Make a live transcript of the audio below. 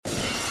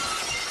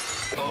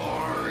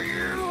Are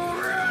you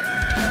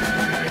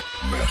ready?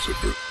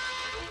 Massacre.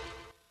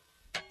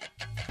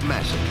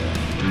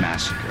 Massacre.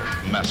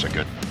 Massacre.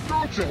 Massacre.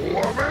 Don't you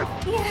love it?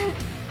 Yeah.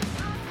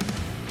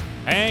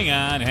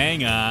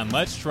 Hang on.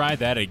 Let's try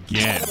that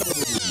again.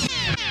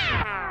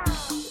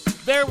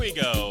 There we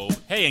go.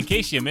 Hey, in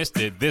case you missed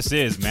it, this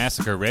is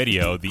Massacre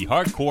Radio, the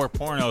hardcore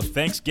porno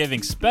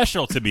Thanksgiving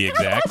special to be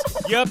exact.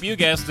 Yup, you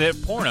guessed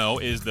it, porno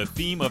is the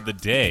theme of the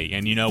day.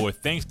 And you know, with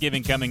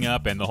Thanksgiving coming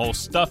up and the whole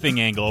stuffing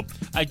angle,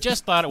 I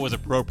just thought it was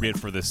appropriate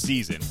for the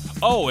season.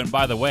 Oh, and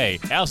by the way,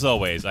 as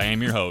always, I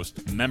am your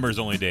host, Members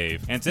Only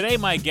Dave. And today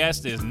my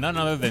guest is none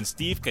other than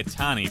Steve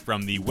Cattani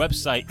from the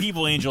website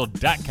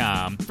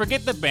evilangel.com.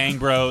 Forget the Bang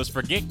Bros,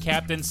 forget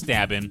Captain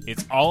Stabbin',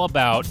 it's all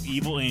about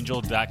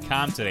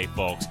evilangel.com today,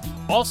 folks.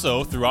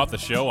 Also, throughout the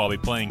show, I'll be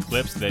playing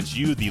clips that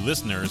you, the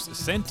listeners,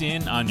 sent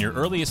in on your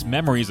earliest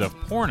memories of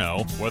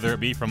porno, whether it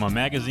be from a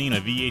magazine,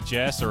 a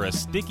VHS, or a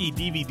sticky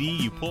DVD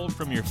you pulled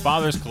from your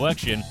father's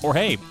collection, or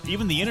hey,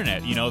 even the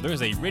internet. You know,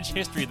 there's a rich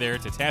history there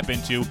to tap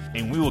into,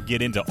 and we will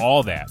get into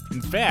all that.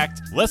 In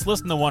fact, let's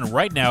listen to one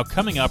right now,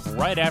 coming up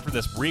right after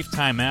this brief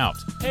timeout.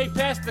 Hey,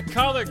 pass the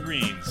collard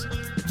greens!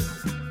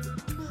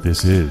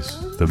 This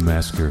is the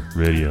Massacre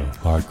Radio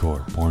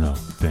Hardcore Porno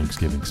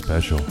Thanksgiving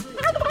Special.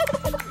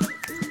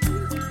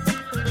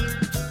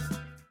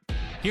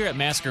 Here at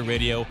Massacre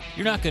Radio,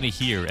 you're not going to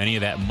hear any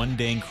of that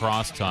mundane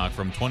crosstalk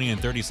from 20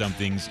 and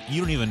 30-somethings you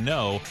don't even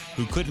know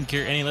who couldn't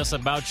care any less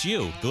about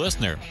you, the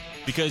listener.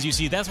 Because, you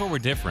see, that's where we're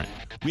different.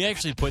 We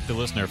actually put the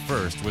listener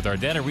first, with our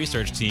data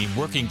research team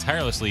working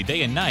tirelessly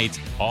day and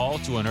night, all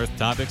to unearth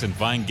topics and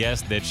find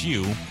guests that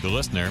you, the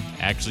listener,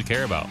 actually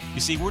care about. You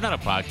see, we're not a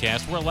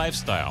podcast, we're a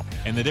lifestyle,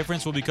 and the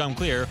difference will become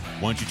clear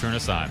once you turn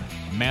us on.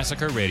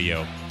 Massacre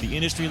Radio, the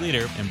industry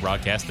leader in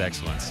broadcast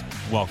excellence.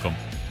 Welcome.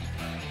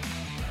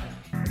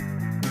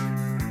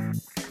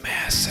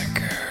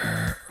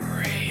 Massacre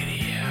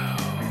Radio.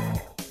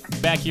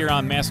 Back here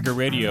on Massacre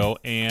Radio,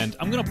 and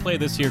I'm going to play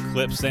this here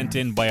clip sent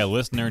in by a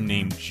listener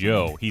named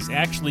Joe. He's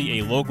actually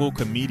a local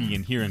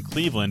comedian here in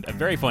Cleveland, a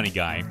very funny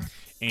guy.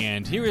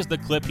 And here is the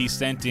clip he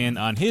sent in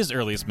on his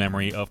earliest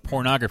memory of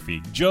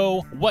pornography.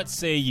 Joe, what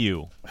say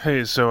you?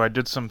 Hey, so I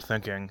did some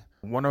thinking.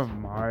 One of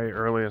my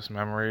earliest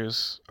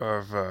memories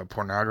of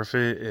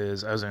pornography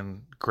is I was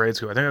in grade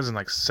school. I think I was in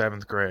like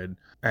 7th grade,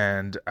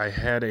 and I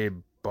had a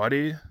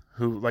buddy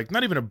who, like,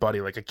 not even a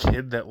buddy, like a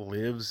kid that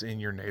lives in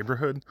your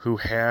neighborhood who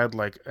had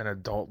like an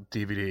adult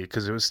DVD,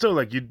 because it was still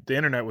like the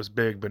internet was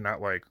big, but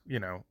not like, you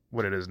know,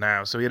 what it is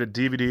now. So he had a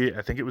DVD,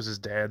 I think it was his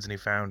dad's, and he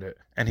found it,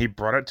 and he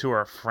brought it to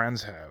our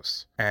friend's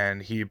house,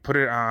 and he put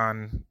it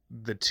on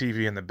the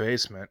TV in the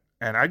basement.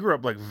 And I grew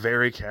up like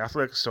very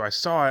Catholic, so I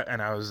saw it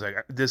and I was like,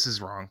 this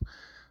is wrong.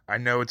 I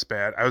know it's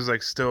bad. I was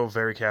like still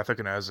very Catholic,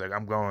 and I was like,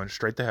 I'm going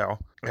straight to hell.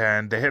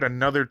 And they had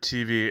another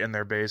TV in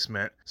their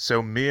basement.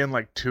 So me and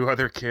like 2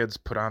 other kids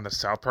put on the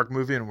South Park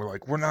movie, and we're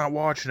like, we're not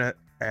watching it.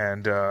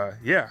 And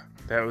yeah,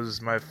 that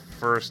was my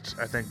first,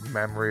 I think,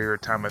 memory or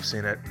time I've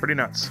seen it. Pretty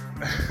nuts.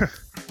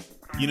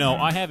 You know,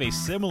 I have a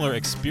similar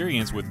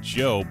experience with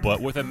Joe,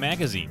 but with a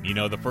magazine. You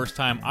know, the first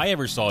time I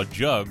ever saw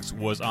Jugs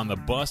was on the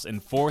bus in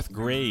 4th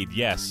grade.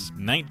 Yes,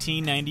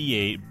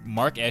 1998,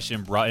 Mark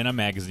Eshin brought in a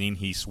magazine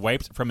he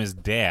swiped from his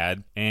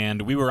dad,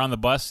 and we were on the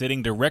bus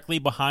sitting directly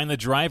behind the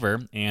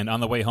driver, and on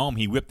the way home,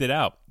 he whipped it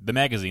out. The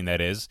magazine,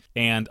 that is.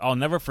 And I'll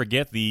never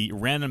forget the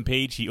random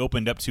page he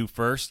opened up to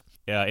first.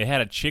 It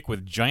had a chick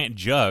with giant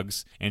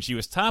jugs, and she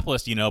was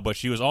topless, you know, but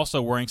she was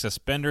also wearing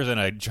suspenders and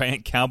a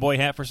giant cowboy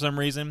hat for some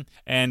reason.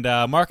 And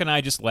Mark and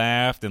I just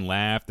laughed and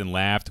laughed and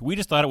laughed. We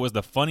just thought it was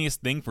the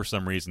funniest thing for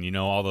some reason, you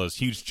know, all those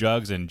huge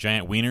jugs and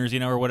giant wieners,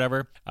 you know, or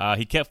whatever.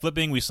 He kept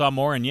flipping, we saw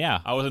more, and yeah,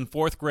 I was in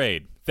 4th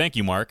grade. Thank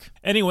you, Mark.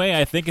 Anyway,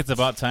 I think it's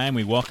about time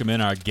we welcome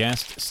in our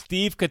guest,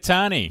 Steve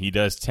Cattani. He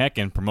does tech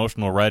and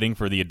promotional writing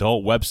for the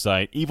adult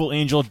website,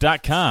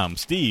 evilangel.com.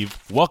 Steve,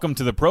 welcome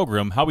to the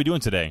program. How are we doing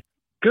today?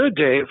 Good,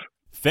 Dave.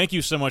 Thank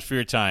you so much for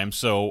your time.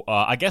 So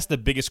I guess the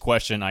biggest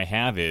question I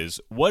have is,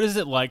 what is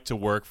it like to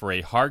work for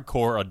a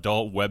hardcore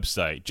adult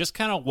website? Just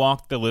kind of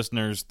walk the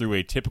listeners through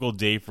a typical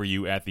day for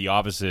you at the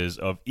offices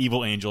of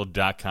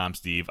evilangel.com,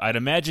 Steve. I'd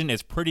imagine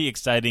it's pretty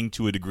exciting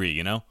to a degree,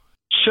 you know?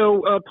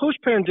 So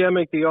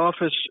post-pandemic, the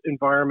office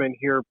environment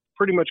here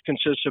pretty much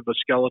consists of a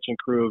skeleton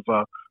crew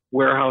of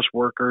warehouse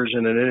workers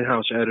and an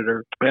in-house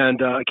editor and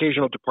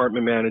occasional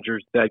department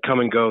managers that come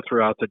and go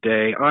throughout the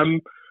day. I'm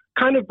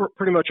kind of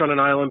pretty much on an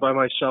island by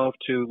myself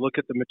to look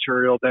at the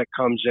material that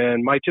comes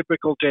in. My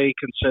typical day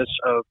consists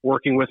of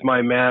working with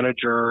my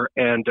manager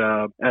and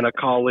a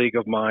colleague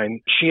of mine.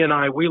 She and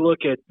I, we look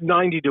at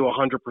 90 to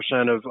 100%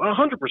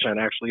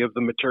 actually of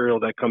the material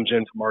that comes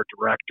in from our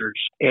directors,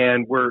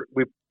 and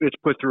it's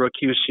put through a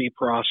QC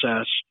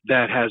process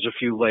that has a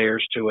few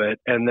layers to it,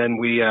 and then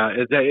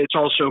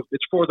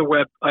it's for the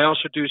web. I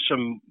also do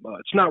some.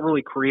 It's not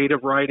really creative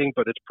writing,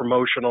 but it's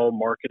promotional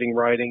marketing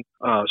writing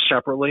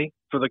separately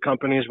for the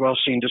companies well,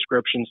 scene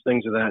descriptions,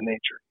 things of that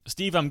nature.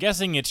 Steve, I'm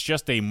guessing it's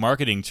just a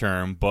marketing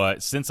term,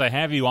 but since I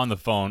have you on the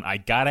phone, I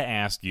gotta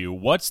ask you,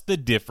 what's the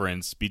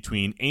difference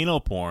between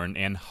anal porn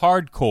and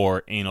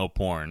hardcore anal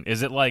porn?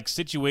 Is it like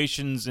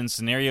situations and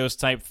scenarios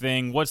type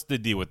thing? What's the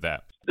deal with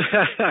that?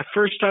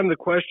 First time the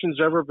question's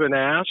ever been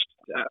asked.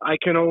 I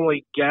can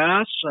only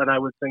guess, and I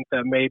would think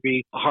that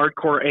maybe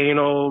hardcore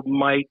anal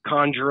might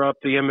conjure up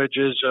the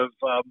images of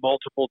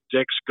multiple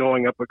dicks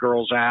going up a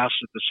girl's ass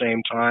at the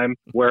same time,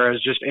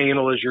 whereas just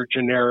anal is your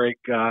generic,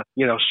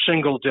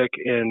 single dick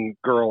in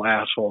girl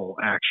asshole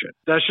action.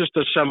 That's just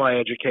a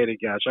semi-educated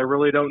guess. I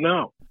really don't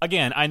know.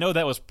 Again, I know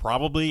that was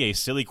probably a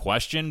silly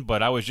question,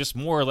 but I was just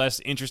more or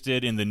less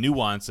interested in the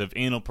nuance of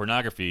anal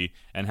pornography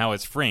and how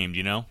it's framed,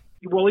 you know?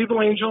 Well,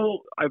 Evil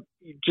Angel,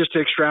 just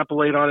to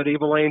extrapolate on it,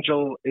 Evil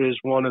Angel is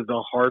one of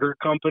the harder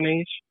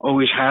companies,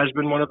 always has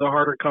been one of the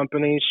harder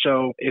companies.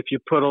 So if you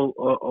put a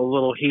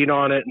little heat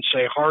on it and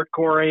say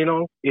hardcore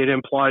anal, it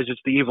implies it's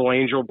the Evil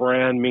Angel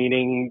brand,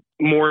 meaning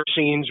more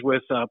scenes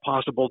with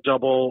possible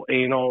double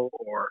anal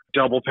or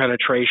double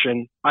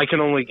penetration. I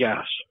can only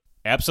guess.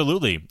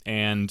 Absolutely.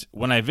 And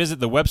when I visit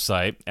the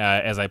website,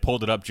 as I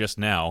pulled it up just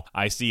now,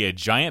 I see a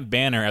giant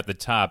banner at the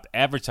top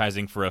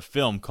advertising for a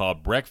film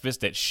called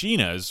Breakfast at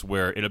Sheena's,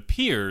 where it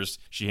appears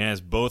she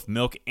has both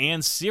milk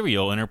and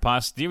cereal in her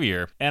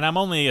posterior. And I'm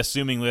only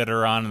assuming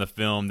later on in the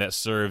film that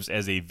serves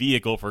as a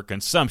vehicle for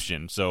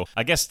consumption. So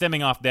I guess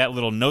stemming off that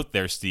little note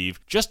there, Steve,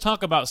 just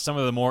talk about some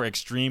of the more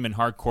extreme and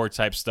hardcore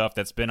type stuff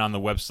that's been on the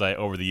website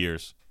over the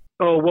years.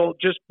 Oh, well,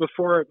 just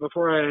before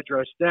I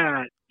address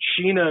that,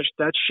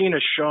 that's Sheena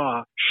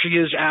Shaw. She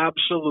is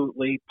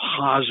absolutely,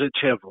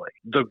 positively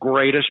the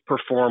greatest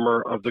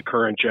performer of the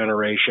current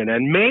generation,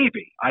 and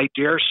maybe, I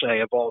dare say,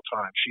 of all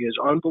time. She is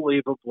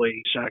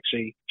unbelievably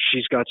sexy.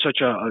 She's got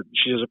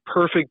she has a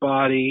perfect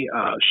body.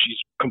 She's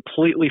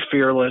completely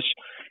fearless,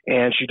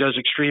 and she does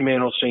extreme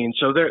anal scenes.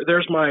 So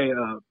there's my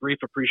brief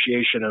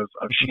appreciation of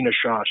Sheena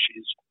Shaw.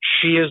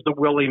 She is the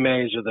Willie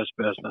Mays of this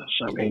business.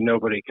 I mean,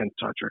 nobody can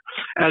touch her.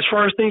 As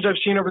far as things I've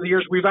seen over the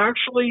years,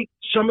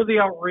 some of the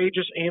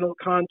outrageous anal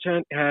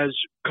content has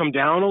come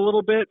down a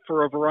little bit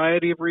for a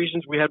variety of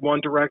reasons. We had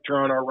one director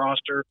on our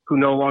roster who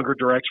no longer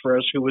directs for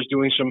us, who was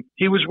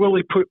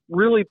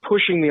really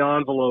pushing the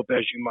envelope,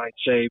 as you might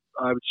say,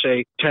 I would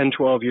say 10,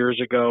 12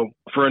 years ago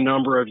for a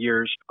number of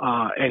years.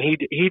 And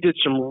he did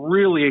some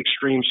really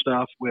extreme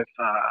stuff with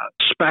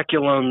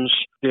speculums,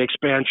 the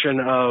expansion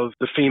of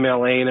the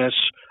female anus,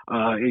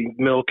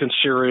 milk and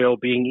cereal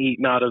being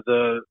eaten out of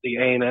the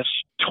anus,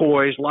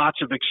 toys,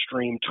 lots of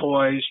extreme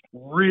toys,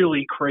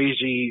 really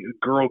crazy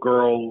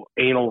girl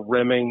anal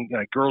rimming.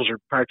 Girls are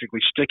practically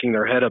sticking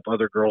their head up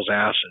other girls'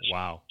 asses.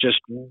 Wow. Just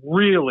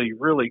really,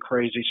 really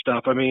crazy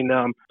stuff. I mean,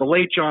 the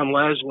late John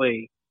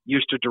Leslie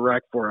used to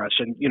direct for us.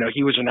 And,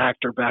 he was an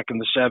actor back in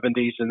the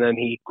 70s, and then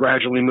he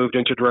gradually moved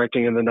into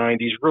directing in the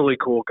 90s. Really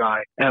cool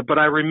guy. But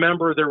I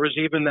remember there was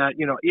even that,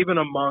 even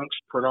amongst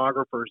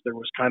pornographers, there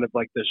was kind of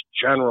like this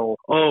general,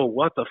 oh,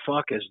 what the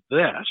fuck is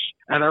this?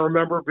 And I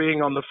remember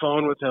being on the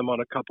phone with him on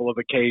a couple of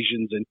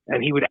occasions,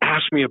 and he would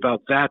ask me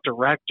about that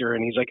director,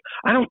 and he's like,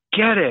 I don't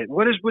get it.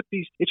 What is with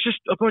these? It's just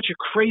a bunch of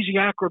crazy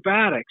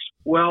acrobatics.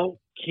 Well,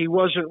 he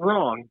wasn't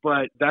wrong,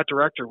 but that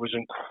director was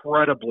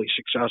incredibly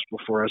successful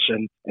for us,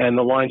 and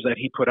the lines that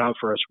he put out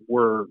for us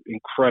were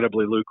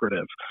incredibly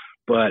lucrative.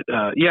 But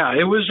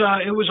it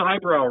was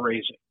eyebrow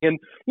raising, and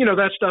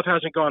that stuff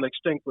hasn't gone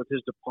extinct with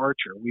his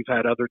departure. We've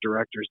had other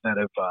directors that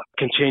have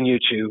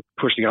continued to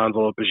push the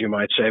envelope, as you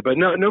might say, but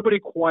nobody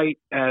quite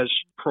as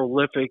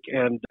prolific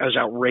and as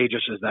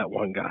outrageous as that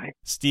one guy.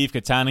 Steve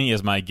Cattani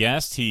is my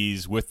guest.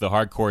 He's with the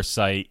hardcore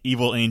site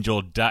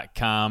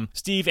evilangel.com.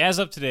 Steve, as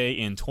of today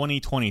in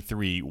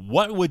 2023,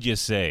 what would you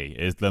say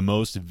is the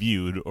most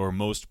viewed or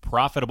most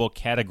profitable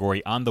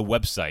category on the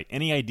website?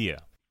 Any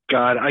idea?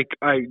 God,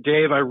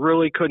 Dave, I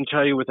really couldn't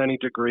tell you with any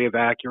degree of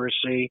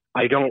accuracy.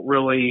 I don't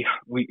really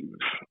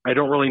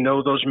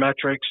know those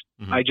metrics.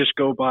 Mm-hmm. I just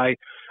go by,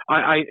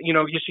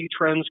 you see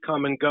trends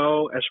come and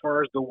go. As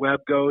far as the web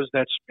goes,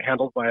 that's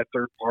handled by a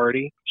third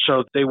party.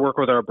 So they work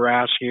with our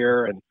brass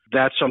here, and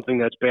that's something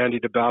that's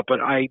bandied about. But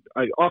I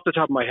off the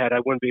top of my head, I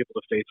wouldn't be able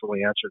to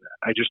faithfully answer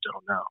that. I just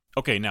don't know.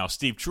 Okay, now,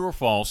 Steve, true or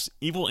false,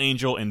 Evil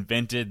Angel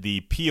invented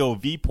the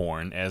POV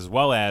porn as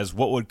well as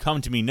what would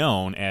come to be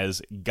known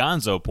as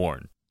gonzo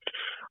porn?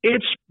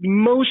 It's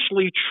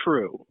mostly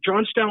true.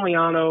 John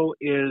Staliano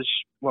is,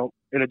 well,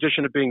 in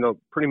addition to being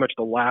pretty much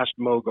the last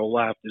mogul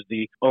left, is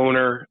the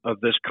owner of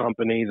this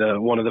company,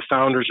 one of the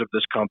founders of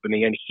this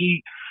company, and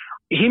he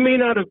may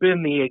not have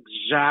been the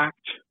exact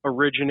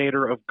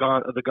originator of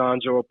the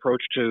gonzo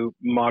approach to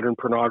modern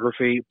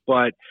pornography,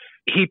 but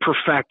he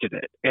perfected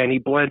it, and he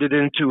blended it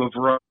into a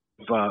variety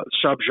of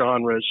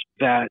subgenres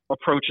that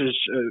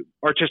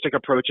artistic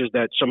approaches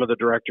that some of the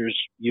directors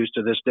use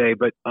to this day.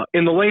 But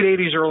in the late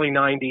 80s, early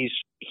 90s,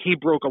 he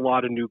broke a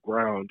lot of new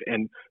ground,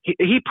 and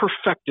he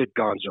perfected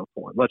gonzo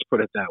porn. Let's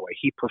put it that way.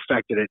 He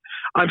perfected it.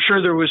 I'm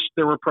sure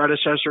there were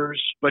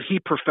predecessors, but he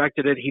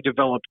perfected it. He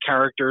developed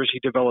characters, he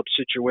developed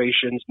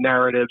situations,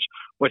 narratives,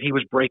 but he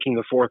was breaking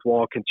the fourth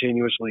wall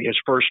continuously. His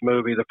first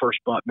movie, the first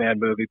Buttman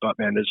movie,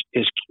 Buttman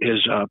is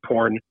his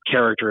porn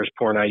character, his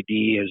porn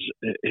ID,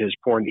 his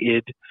porn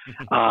id,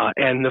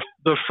 and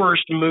the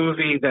first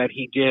movie that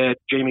he did,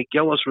 Jamie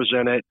Gillis was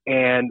in it,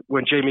 and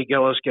when Jamie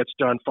Gillis gets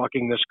done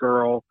fucking this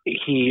girl,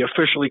 he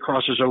officially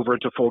crosses over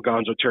into full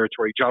gonzo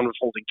territory. John was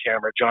holding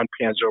camera. John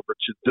pans over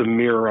to the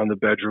mirror on the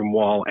bedroom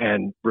wall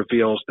and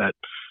reveals that,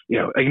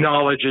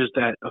 acknowledges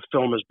that a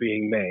film is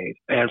being made.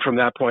 And from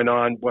that point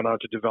on, went on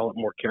to develop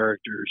more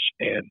characters.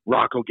 And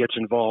Rocco gets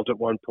involved at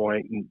one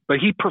point, but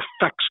he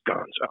perfects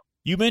gonzo.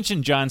 You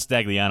mentioned John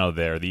Stagliano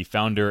there, the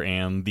founder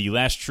and the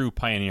last true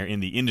pioneer in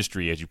the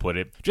industry, as you put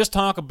it. Just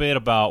talk a bit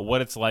about what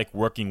it's like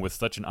working with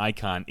such an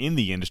icon in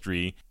the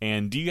industry,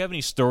 and do you have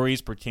any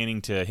stories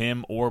pertaining to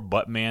him or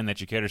Buttman that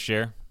you care to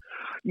share?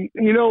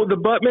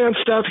 The Buttman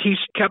stuff, he's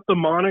kept the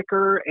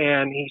moniker,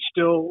 and he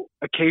still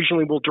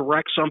occasionally will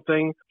direct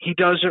something. He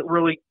doesn't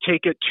really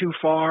take it too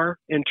far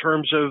in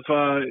terms of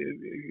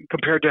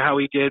compared to how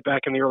he did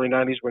back in the early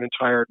 90s when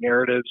entire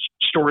narratives,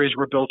 stories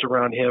were built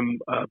around him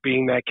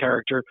being that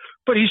character.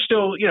 But he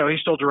still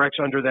directs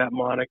under that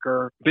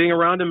moniker. Being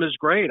around him is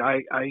great.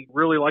 I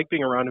really like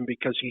being around him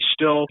because he's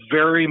still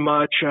very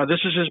much,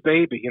 this is his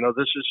baby.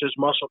 This is his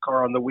muscle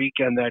car on the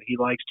weekend that he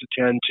likes to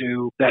tend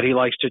to, that he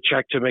likes to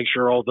check to make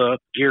sure all the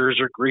gears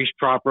are greased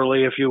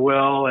properly, if you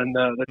will, and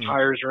the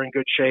tires are in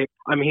good shape.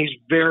 I mean, he's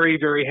very,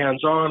 very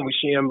hands-on. We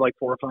see him like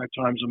 4 or 5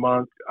 times a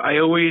month. I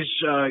always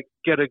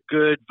get a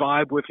good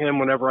vibe with him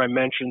whenever I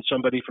mention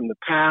somebody from the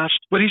past,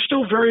 but he's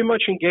still very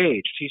much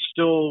engaged. He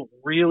still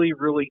really,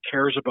 really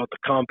cares about the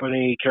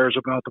company, cares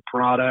about the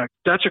product.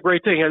 That's a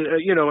great thing. And,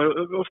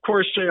 of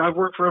course, I've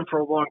worked for him for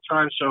a long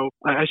time, so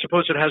I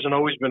suppose it hasn't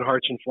always been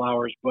hearts and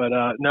flowers. But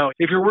no,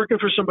 if you're working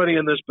for somebody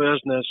in this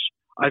business,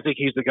 I think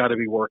he's the guy to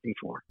be working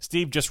for.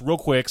 Steve, just real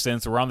quick,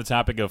 since we're on the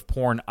topic of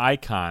porn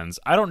icons,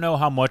 I don't know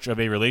how much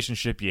of a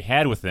relationship you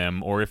had with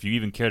him, or if you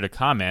even care to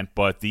comment,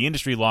 but the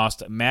industry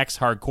lost Max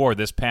Hardcore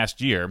this past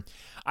year.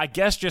 I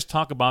guess just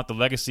talk about the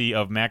legacy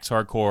of Max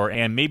Hardcore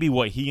and maybe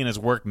what he and his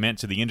work meant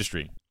to the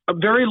industry.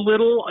 Very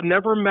little.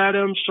 Never met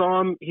him. Saw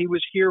him. He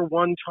was here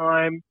one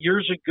time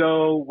years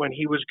ago when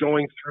he was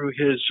going through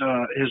his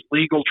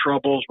legal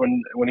troubles.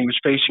 When he was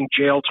facing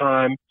jail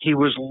time, he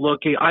was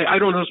looking. I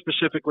don't know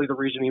specifically the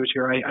reason he was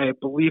here. I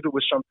believe it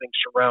was something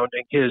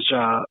surrounding his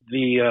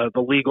the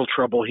legal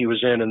trouble he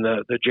was in and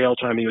the jail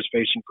time he was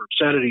facing for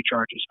obscenity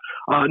charges.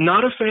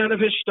 Not a fan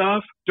of his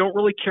stuff. Don't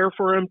really care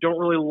for him. Don't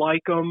really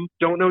like him.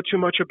 Don't know too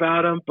much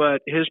about him.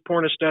 But his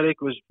porn aesthetic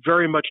was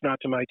very much not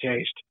to my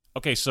taste.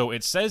 Okay, so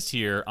it says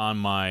here on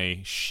my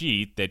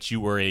sheet that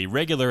you were a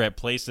regular at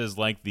places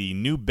like the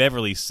New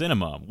Beverly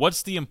Cinema.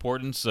 What's the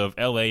importance of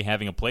LA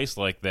having a place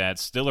like that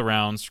still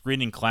around,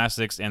 screening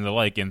classics and the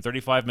like in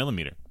 35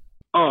 millimeter?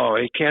 Oh,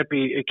 it can't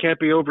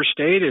be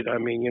overstated. I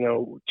mean,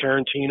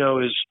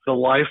 Tarantino is the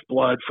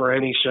lifeblood for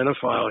any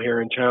cinephile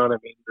here in town. I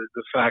mean,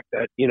 the fact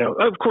that,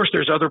 of course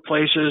there's other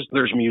places,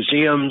 there's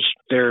museums,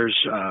 there's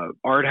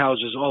art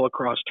houses all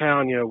across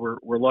town.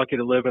 We're lucky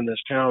to live in this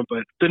town,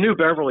 but the New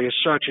Beverly is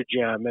such a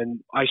gem. And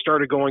I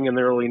started going in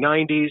the early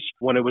 90s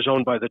when it was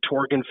owned by the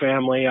Torgan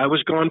family. I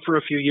was gone for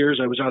a few years.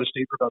 I was out of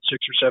state for about 6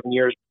 or 7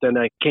 years. Then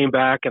I came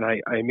back and I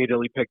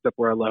immediately picked up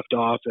where I left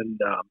off. And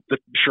the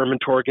Sherman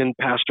Torgan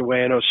passed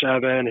away in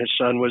 2007. His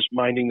son was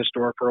minding the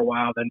store for a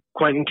while. Then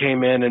Quentin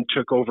came in and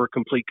took over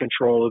complete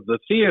control of the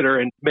theater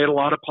and made a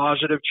lot of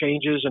positive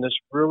changes and has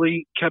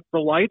really kept the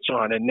lights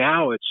on. And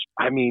now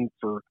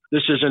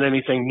this isn't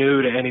anything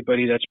new to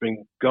anybody that's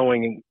been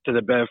going to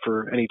the Bev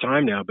for any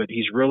time now, but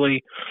he's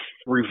really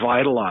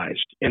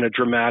revitalized in a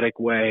dramatic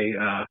way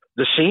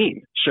the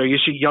scene. So you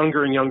see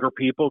younger and younger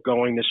people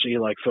going to see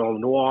like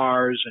film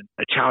noirs and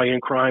Italian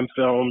crime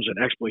films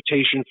and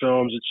exploitation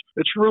films.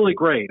 It's really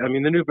great. I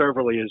mean, the New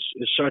Beverly is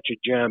such a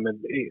gem. And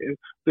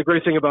the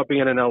great thing about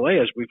being in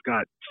LA is we've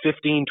got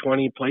 15,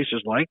 20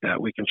 places like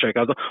that we can check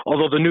out.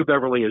 Although the New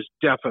Beverly is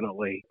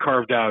definitely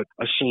carved out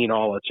a scene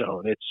all its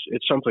own.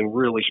 It's something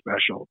really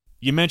special.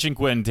 You mentioned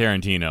Quentin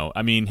Tarantino.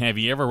 I mean, have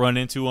you ever run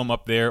into him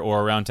up there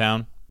or around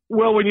town?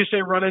 Well, when you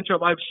say run into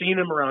him, I've seen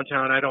him around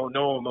town. I don't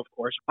know him, of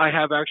course. I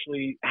have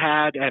actually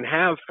had and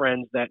have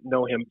friends that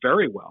know him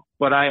very well,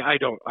 but I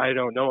don't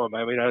know him.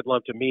 I mean, I'd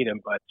love to meet him,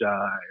 but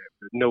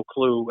no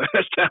clue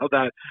as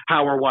to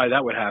how or why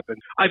that would happen.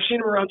 I've seen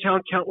him around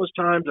town countless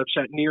times. I've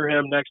sat near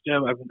him, next to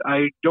him.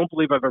 I don't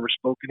believe I've ever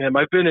spoken to him.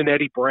 I've been in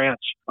Eddie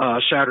Brandt's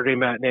Saturday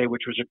Matinee,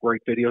 which was a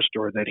great video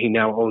store that he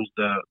now owns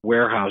the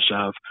warehouse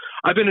of.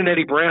 I've been in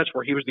Eddie Brandt's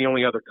where he was the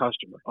only other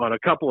customer on a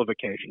couple of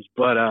occasions.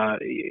 But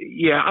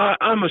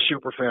I'm a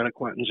super fan of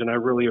Quentin's, and I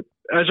really,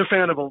 as a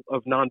fan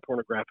of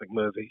non-pornographic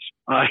movies,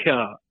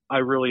 I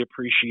really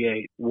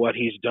appreciate what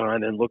he's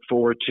done and look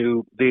forward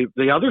to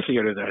the other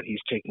theater that he's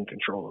taking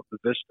control of, the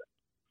Vista.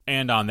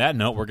 And on that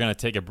note, we're going to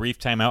take a brief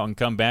time out and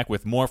come back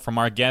with more from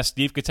our guest,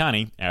 Steve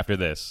Cattani, after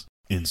this.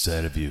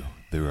 Inside of you,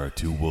 There are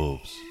two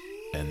wolves,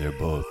 and they're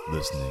both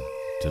listening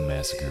to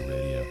Massacre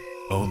Radio.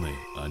 Only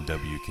on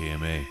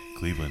WKMA,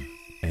 Cleveland,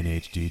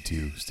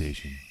 NHD2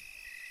 station.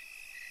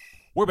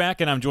 We're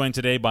back, and I'm joined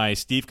today by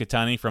Steve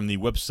Cattani from the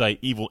website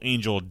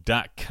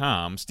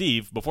evilangel.com.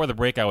 Steve, before the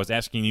break, I was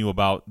asking you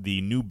about the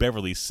New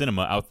Beverly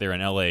Cinema out there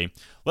in L.A.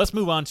 Let's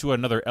move on to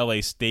another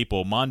L.A.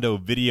 staple, Mondo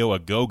Video A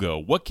Go-Go.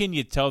 What can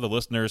you tell the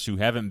listeners who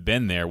haven't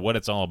been there what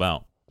it's all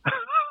about?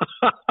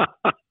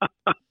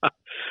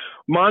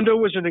 Mondo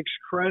was an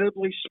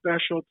incredibly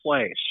special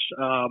place.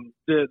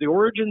 The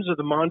origins of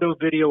the Mondo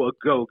Video A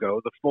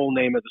Go-Go, the full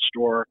name of the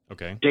store,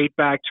 date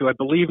back to, I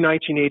believe,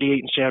 1988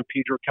 in San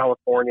Pedro,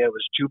 California. It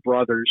was two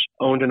brothers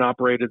owned and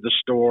operated the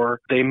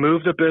store. They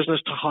moved the business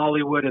to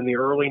Hollywood in the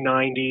early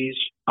 90s.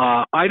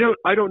 I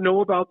don't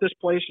know about this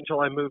place until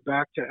I moved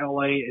back to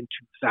LA in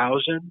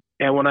 2000.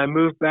 And when I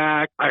moved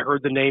back, I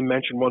heard the name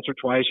mentioned once or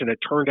twice, and it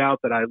turned out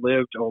that I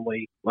lived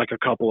only like a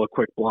couple of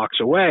quick blocks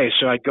away.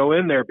 So I'd go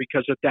in there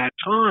because at that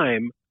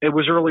time, it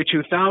was early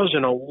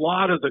 2000, a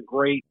lot of the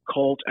great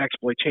cult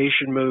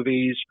exploitation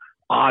movies,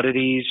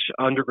 oddities,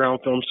 underground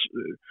films,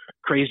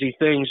 crazy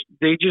things,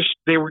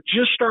 they were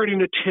just starting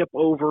to tip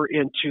over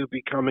into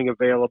becoming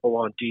available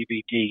on DVD.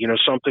 You know,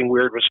 something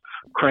weird was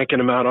cranking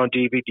them out on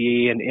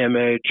DVD and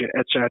Image,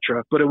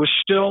 etc. But it was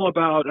still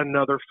about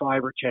another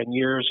 5 or 10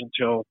 years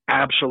until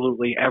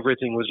absolutely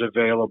everything was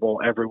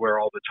available everywhere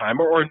all the time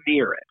or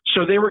near it.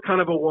 So they were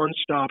kind of a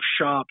one-stop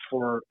shop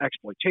for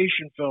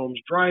exploitation films,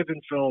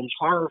 drive-in films,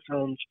 horror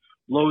films,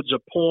 loads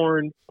of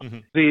porn. Mm-hmm.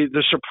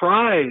 The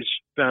surprise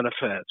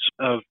benefits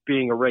of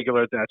being a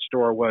regular at that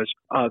store was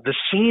the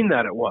scene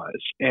that it was.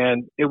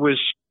 And it was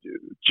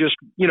just,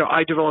 you know,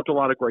 I developed a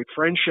lot of great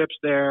friendships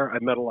there. I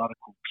met a lot of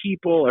cool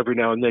people. Every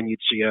now and then you'd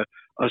see a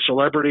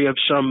celebrity of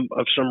some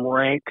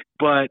rank,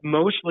 but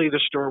mostly the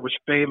store was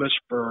famous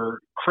for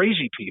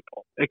crazy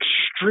people,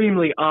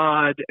 extremely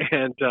odd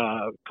and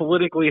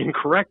politically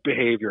incorrect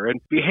behavior and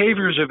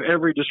behaviors of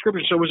every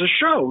description. So it was a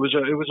show.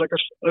 It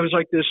was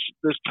like this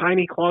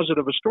tiny closet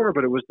of a store,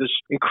 but it was this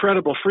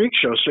incredible freak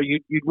show. So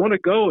you'd want to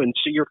go and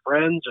see your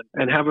friends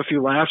and have a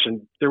few laughs.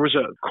 And there was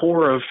a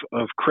core of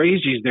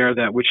crazies there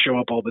that would show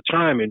up all the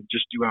time and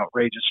just do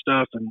outrageous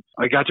stuff. And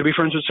I got to be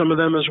friends with some of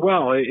them as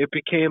well. It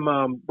became,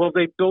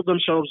 they billed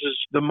themselves as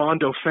the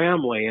Mondo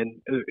family.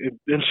 And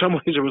in some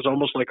ways it was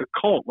almost like a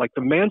cult, like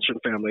the Manson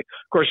family.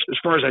 Of course, as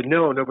far as I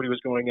know, nobody was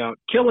going out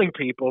killing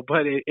people,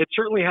 but it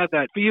certainly had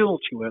that feel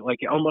to it. Like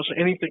almost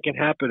anything can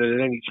happen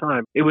at any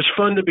time. It was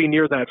fun to be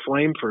near that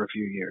flame for a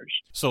few years.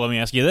 So let me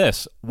ask you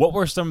this. What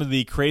were some of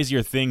the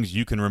crazier things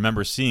you can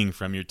remember seeing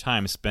from your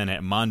time spent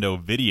at Mondo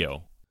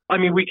Video? I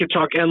mean, we could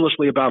talk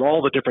endlessly about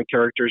all the different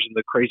characters and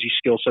the crazy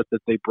skill set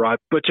that they brought,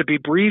 but to be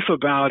brief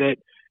about it,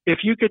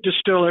 if you could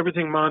distill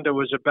everything Mondo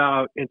was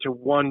about into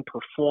one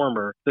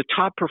performer, the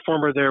top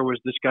performer there was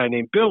this guy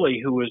named Billy,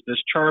 who was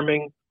this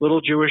charming little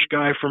Jewish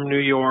guy from New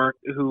York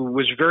who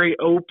was very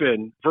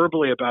open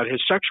verbally about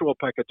his sexual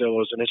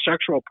peccadillos and his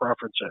sexual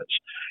preferences.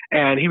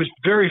 And he was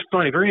very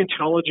funny, very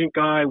intelligent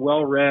guy,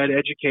 well-read,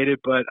 educated,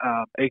 but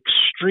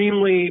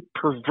extremely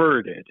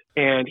perverted.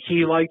 And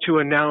he liked to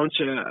announce,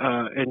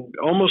 and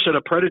almost in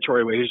a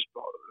predatory way, he's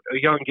a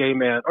young gay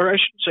man, or I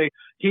should say,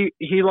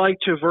 he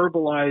liked to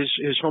verbalize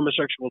his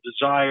homosexual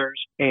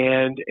desires,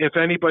 and if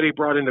anybody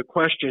brought into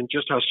question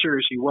just how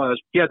serious he was,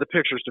 he had the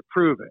pictures to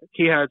prove it.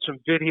 He had some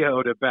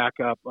video to back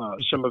up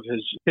some of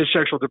his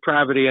sexual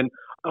depravity, and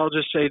I'll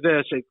just say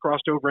this, it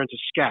crossed over into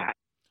scat,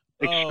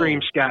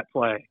 extreme scat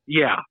play.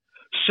 Yeah.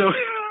 So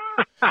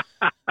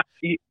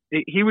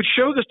he would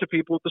show this to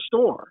people at the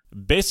store.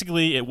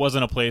 Basically, it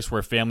wasn't a place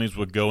where families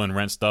would go and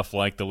rent stuff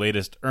like the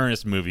latest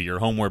Ernest movie or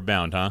Homeward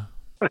Bound, huh?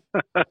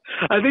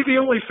 I think the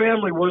only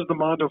family was the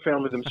Mondo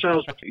family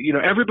themselves. You know,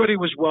 everybody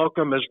was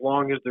welcome as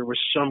long as there was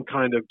some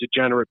kind of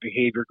degenerate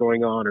behavior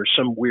going on or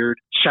some weird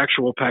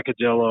sexual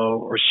peccadillo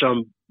or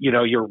some, you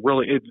know,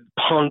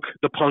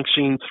 the punk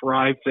scene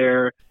thrived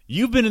there.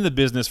 You've been in the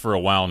business for a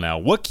while now.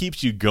 What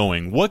keeps you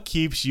going? What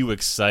keeps you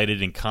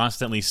excited and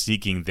constantly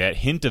seeking that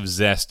hint of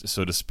zest,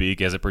 so to speak,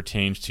 as it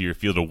pertains to your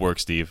field of work,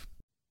 Steve?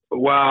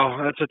 Wow,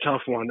 that's a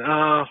tough one.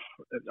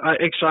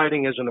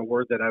 Exciting isn't a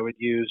word that I would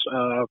use.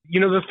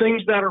 You know, the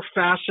things that are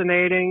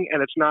fascinating,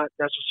 and it's not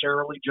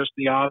necessarily just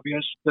the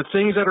obvious, the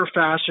things that are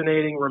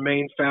fascinating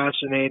remain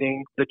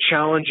fascinating. The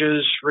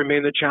challenges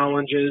remain the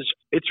challenges.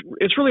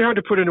 It's really hard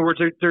to put into words.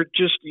 They're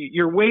just,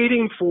 you're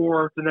waiting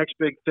for the next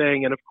big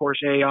thing, and of course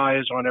AI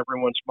is on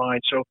everyone's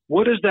mind. So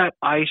what is that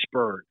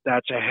iceberg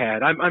that's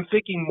ahead? I'm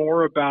thinking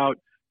more about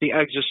the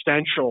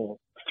existential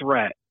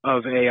threat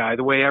of AI,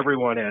 the way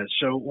everyone is.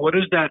 So what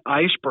is that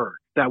iceberg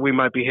that we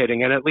might be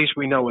hitting, and at least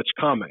we know it's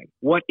coming.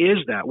 What is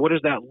that? What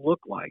does that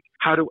look like?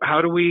 How do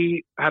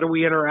we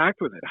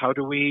interact with it?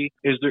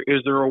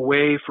 Is there a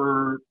way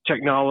for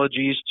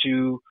technologies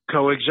to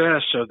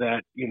coexist so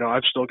that,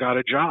 I've still got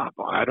a job?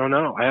 I don't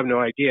know. I have no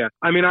idea.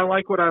 I mean, I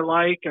like what I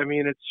like. I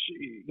mean, it's,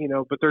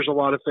 but there's a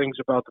lot of things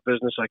about the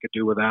business I could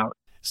do without.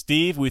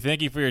 Steve, we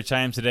thank you for your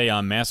time today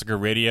on Massacre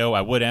Radio.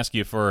 I would ask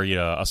you for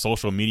a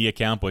social media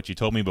account, but you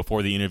told me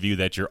before the interview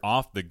that you're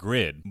off the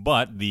grid.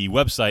 But the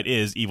website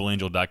is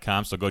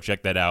evilangel.com, so go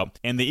check that out.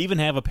 And they even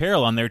have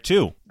apparel on there,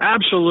 too.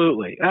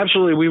 Absolutely.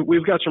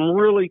 We've got some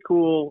really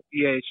cool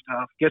EA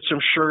stuff. Get some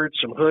shirts,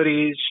 some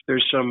hoodies.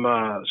 There's some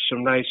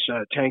nice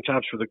tank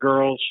tops for the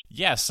girls.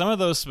 Yeah, some of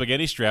those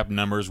spaghetti strap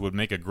numbers would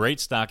make a great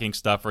stocking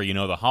stuffer.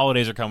 The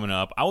holidays are coming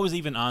up. I was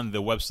even on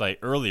the website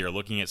earlier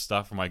looking at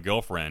stuff for my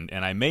girlfriend,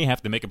 and I may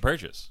have to make a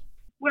purchase.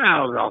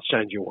 Well, I'll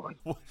send you one.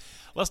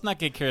 Let's not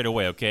get carried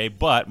away, okay?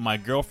 But my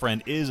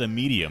girlfriend is a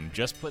medium.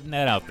 Just putting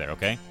that out there,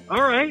 okay?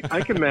 All right.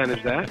 I can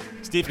manage that.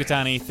 Steve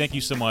Cattani, thank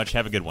you so much.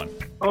 Have a good one.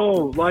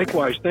 Oh,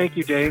 likewise. Thank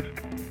you, Dave.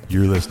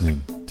 You're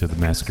listening to the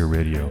Massacre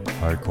Radio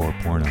Hardcore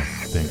Porno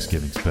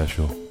Thanksgiving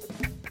Special.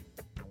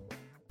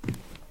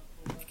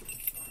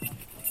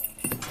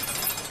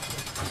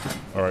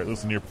 All right,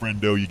 listen here,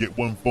 friendo. You get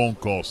one phone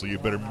call, so you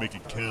better make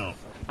it count.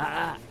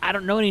 I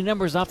don't know any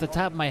numbers off the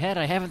top of my head.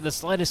 I haven't the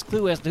slightest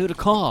clue as to who to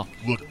call.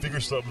 Look,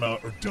 figure something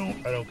out or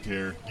don't. I don't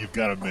care. You've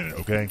got a minute,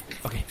 okay?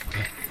 Okay.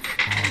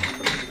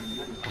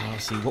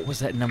 Let's see. What was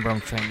that number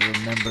I'm trying to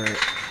remember?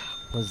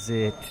 Was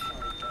it...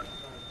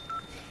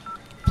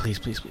 Please.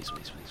 Oh,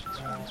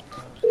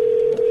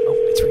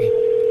 it's ringing.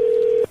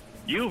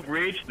 You've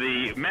reached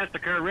the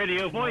Massacre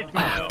Radio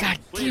voicemail. Oh, God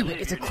damn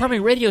it. It's a crummy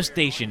radio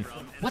station.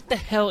 What the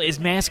hell is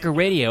Massacre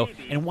Radio,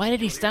 and why did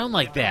he sound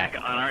like that?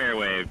 On our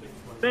airwaves.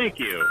 Thank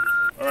you.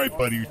 All right,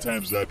 buddy, your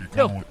time's up. You're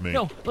coming with me.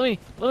 No, let me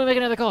make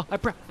another call. I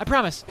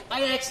promise.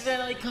 I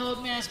accidentally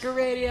called Massacre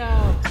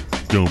Radio.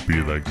 Don't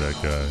be like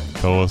that guy.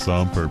 Call us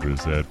on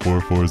purpose at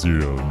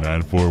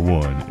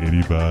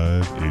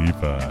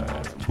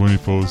 440-941-8585.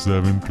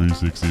 24/7,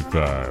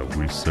 365.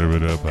 We serve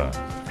it up high.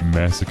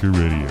 Massacre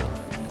Radio.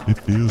 It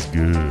feels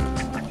good.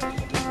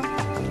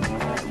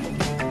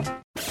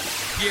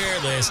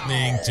 You're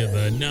listening to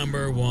the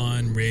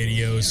 #1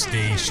 radio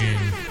station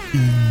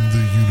In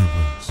the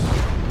universe.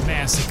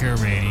 Massacre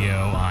Radio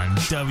on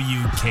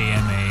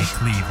WKMA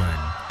Cleveland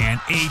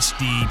and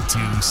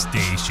HD2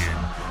 station.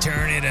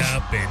 Turn it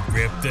up and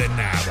rip the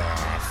knob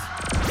off.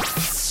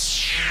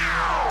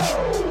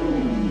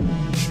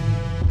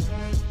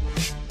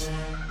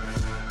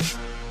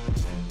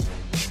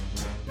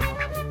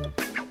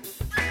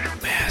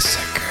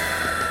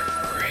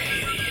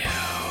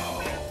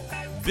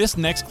 This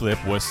next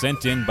clip was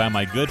sent in by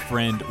my good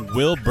friend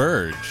Will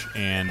Burge,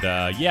 and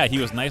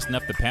he was nice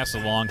enough to pass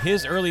along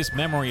his earliest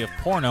memory of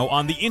porno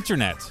on the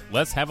internet.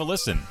 Let's have a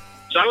listen.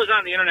 So I was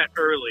on the internet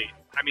early.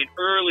 I mean,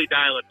 early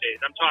dial-up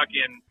days. I'm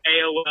talking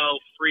AOL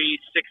free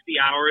 60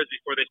 hours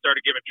before they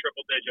started giving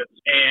triple digits.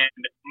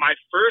 And my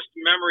first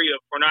memory of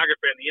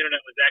pornography on the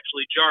internet was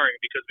actually jarring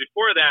because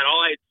before that,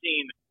 all I had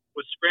seen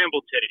was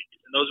scrambled titties,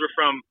 and those were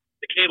from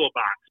the cable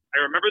box. I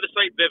remember the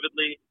site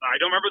vividly.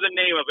 I don't remember the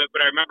name of it,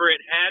 but I remember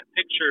it had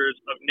pictures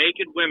of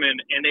naked women,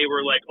 and they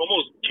were like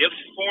almost GIF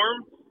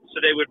form.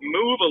 So they would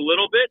move a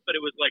little bit, but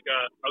it was like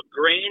a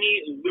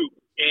grainy loop.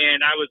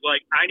 And I was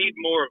like, I need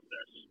more of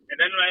this.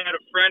 And then I had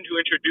a friend who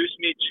introduced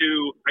me to,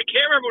 I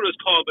can't remember what it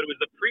was called, but it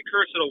was the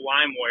precursor to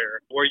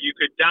LimeWire, where you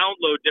could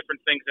download different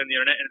things on the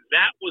internet, and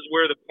that was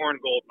where the porn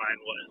gold mine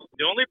was.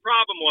 The only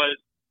problem was,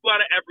 out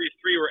of every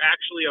 3 were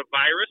actually a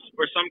virus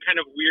or some kind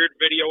of weird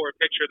video or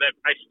picture that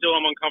I still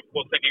am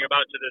uncomfortable thinking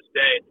about to this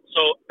day.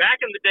 So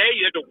back in the day,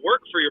 you had to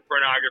work for your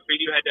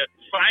pornography. You had to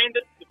find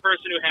the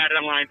person who had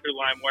it online through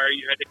LimeWire.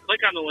 You had to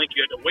click on the link.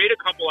 You had to wait a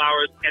couple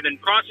hours and then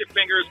cross your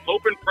fingers,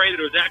 hope and pray that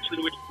it was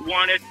actually what you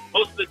wanted.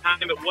 Most of the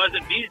time it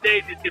wasn't. These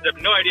days, these kids have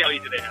no idea how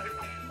easy they have it.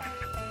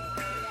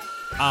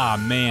 Ah,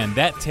 man,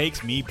 that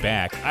takes me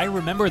back. I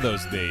remember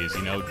those days,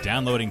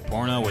 downloading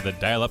porno with a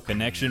dial-up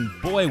connection.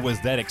 Boy,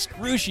 was that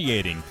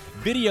excruciating.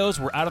 Videos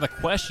were out of the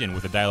question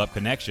with a dial-up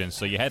connection,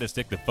 so you had to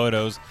stick to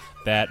photos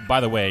that,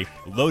 by the way,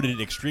 loaded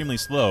extremely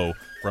slow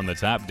from the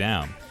top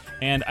down.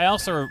 And I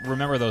also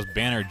remember those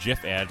banner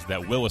GIF ads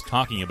that Will was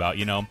talking about.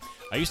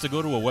 I used to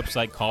go to a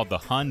website called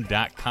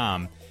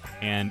thehun.com,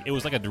 and it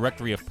was like a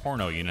directory of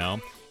porno,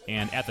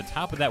 And at the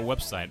top of that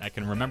website, I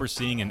can remember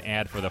seeing an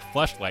ad for the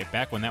Fleshlight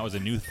back when that was a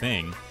new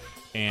thing.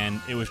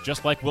 And it was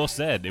just like Will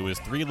said. It was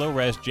 3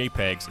 low-res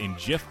JPEGs in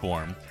GIF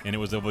form, and it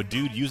was of a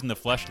dude using the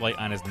Fleshlight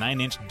on his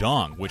 9-inch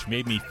dong, which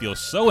made me feel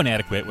so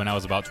inadequate when I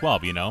was about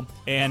 12,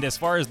 And as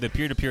far as the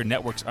peer-to-peer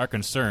networks are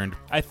concerned,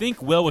 I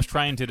think Will was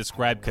trying to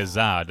describe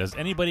Kazaa. Does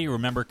anybody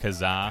remember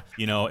Kazaa?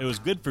 It was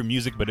good for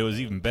music, but it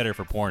was even better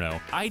for porno.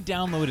 I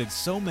downloaded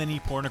so many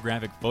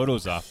pornographic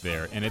photos off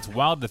there, and it's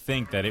wild to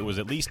think that it was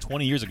at least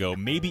 20 years ago,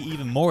 maybe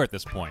even more at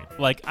this point.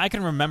 Like, I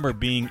can remember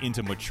being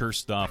into mature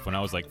stuff when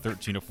I was like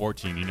 13 or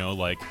 14,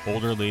 like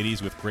older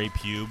ladies with gray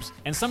pubes,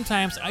 and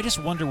sometimes I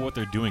just wonder what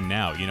they're doing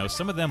now. You know,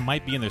 some of them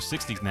might be in their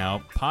 60s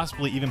now,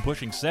 possibly even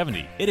pushing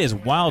 70. It is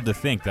wild to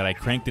think that I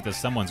cranked it to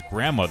someone's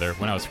grandmother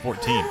when I was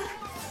 14.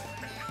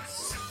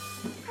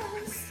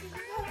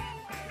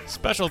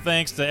 Special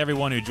thanks to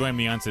everyone who joined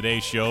me on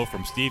today's show,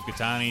 from Steve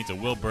Cattani to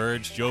Will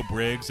Burge, Joe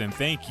Briggs, and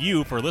thank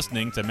you for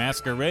listening to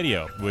Massacre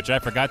Radio, which I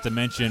forgot to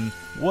mention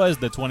was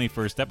the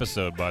 21st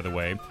episode, by the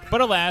way.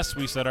 But alas,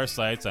 we set our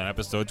sights on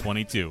episode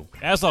 22.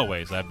 As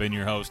always, I've been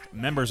your host,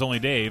 Members Only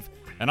Dave,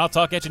 and I'll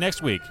talk at you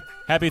next week.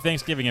 Happy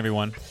Thanksgiving,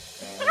 everyone.